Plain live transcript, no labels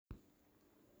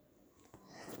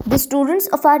The students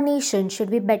of our nation should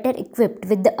be better equipped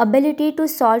with the ability to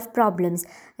solve problems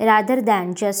rather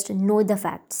than just know the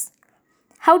facts.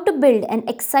 How to build an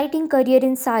exciting career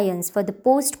in science for the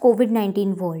post COVID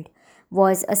 19 world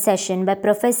was a session by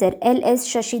Professor L.S.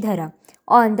 Shashidhara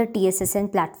on the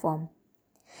TSSN platform.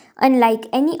 Unlike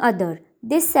any other,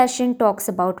 this session talks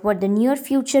about what the near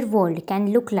future world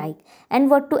can look like and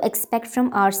what to expect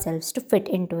from ourselves to fit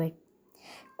into it.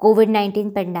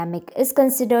 COVID-19 pandemic is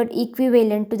considered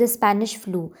equivalent to the Spanish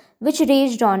flu which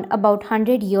raged on about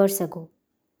 100 years ago.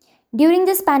 During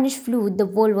the Spanish flu, the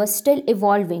world was still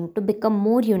evolving to become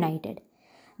more united.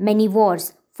 Many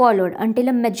wars followed until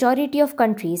a majority of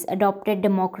countries adopted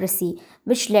democracy,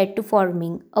 which led to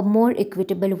forming a more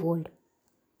equitable world.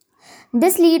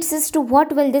 This leads us to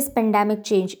what will this pandemic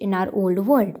change in our old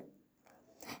world?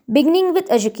 Beginning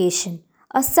with education,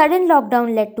 a sudden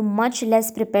lockdown led to much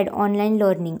less prepared online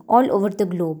learning all over the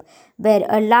globe, where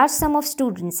a large sum of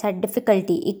students had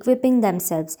difficulty equipping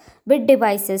themselves with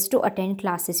devices to attend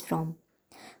classes from.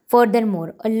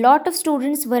 Furthermore, a lot of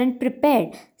students weren't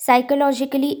prepared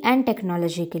psychologically and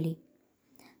technologically.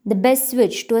 The best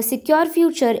switch to a secure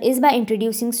future is by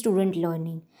introducing student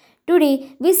learning.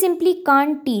 Today, we simply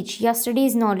can't teach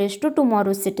yesterday's knowledge to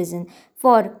tomorrow's citizen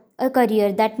for a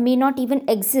career that may not even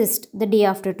exist the day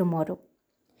after tomorrow.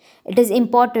 It is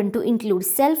important to include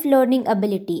self learning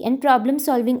ability and problem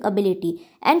solving ability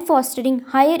and fostering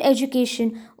higher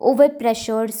education over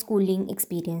pressured schooling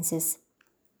experiences.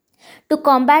 To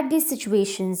combat these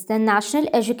situations, the National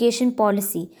Education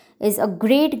Policy is a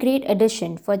great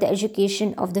addition for the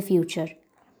education of the future.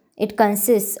 It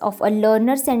consists of a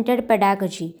learner centered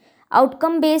pedagogy,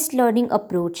 outcome based learning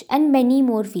approach, and many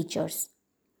more features.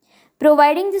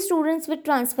 Providing the students with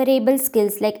transferable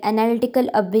skills like analytical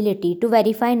ability to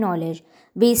verify knowledge,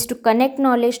 ways to connect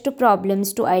knowledge to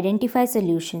problems to identify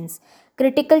solutions,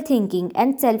 critical thinking,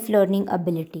 and self learning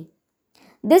ability.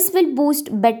 This will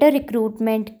boost better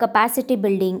recruitment, capacity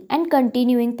building, and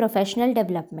continuing professional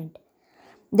development.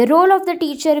 The role of the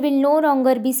teacher will no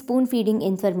longer be spoon feeding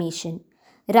information.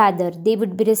 Rather, they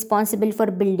would be responsible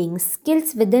for building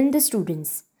skills within the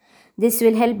students. This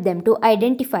will help them to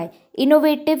identify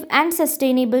innovative and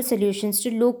sustainable solutions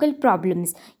to local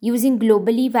problems using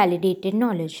globally validated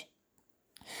knowledge.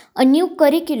 A new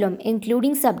curriculum,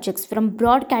 including subjects from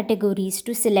broad categories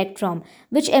to select from,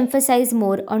 which emphasize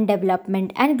more on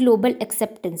development and global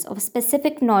acceptance of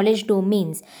specific knowledge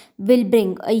domains, will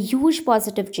bring a huge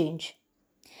positive change.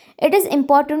 It is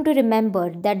important to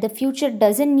remember that the future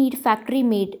doesn't need factory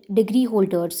made degree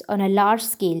holders on a large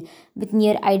scale with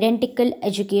near identical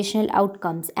educational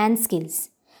outcomes and skills.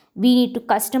 We need to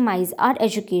customize our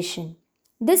education.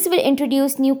 This will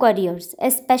introduce new careers,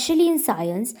 especially in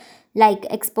science, like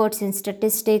experts in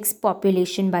statistics,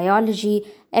 population biology,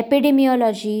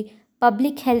 epidemiology,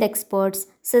 public health experts,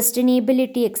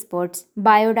 sustainability experts,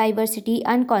 biodiversity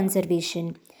and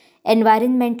conservation,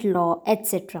 environment law,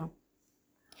 etc.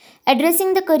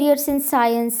 Addressing the careers in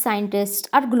science, scientists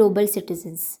are global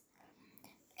citizens.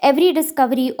 Every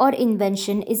discovery or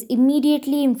invention is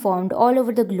immediately informed all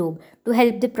over the globe to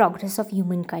help the progress of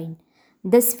humankind.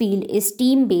 This field is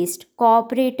team based,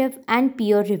 cooperative, and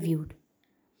peer reviewed.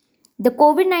 The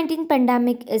COVID 19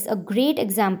 pandemic is a great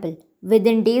example.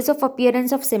 Within days of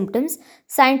appearance of symptoms,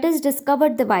 scientists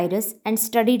discovered the virus and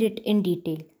studied it in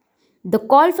detail. The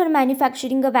call for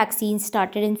manufacturing a vaccine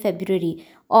started in February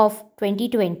of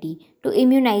 2020 to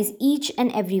immunize each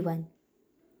and everyone.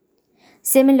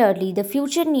 Similarly, the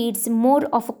future needs more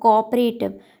of a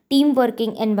cooperative, team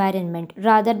working environment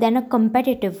rather than a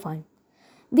competitive one.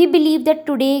 We believe that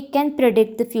today can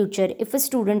predict the future if a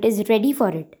student is ready for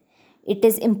it. It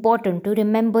is important to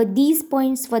remember these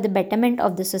points for the betterment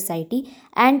of the society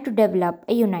and to develop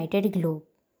a united globe.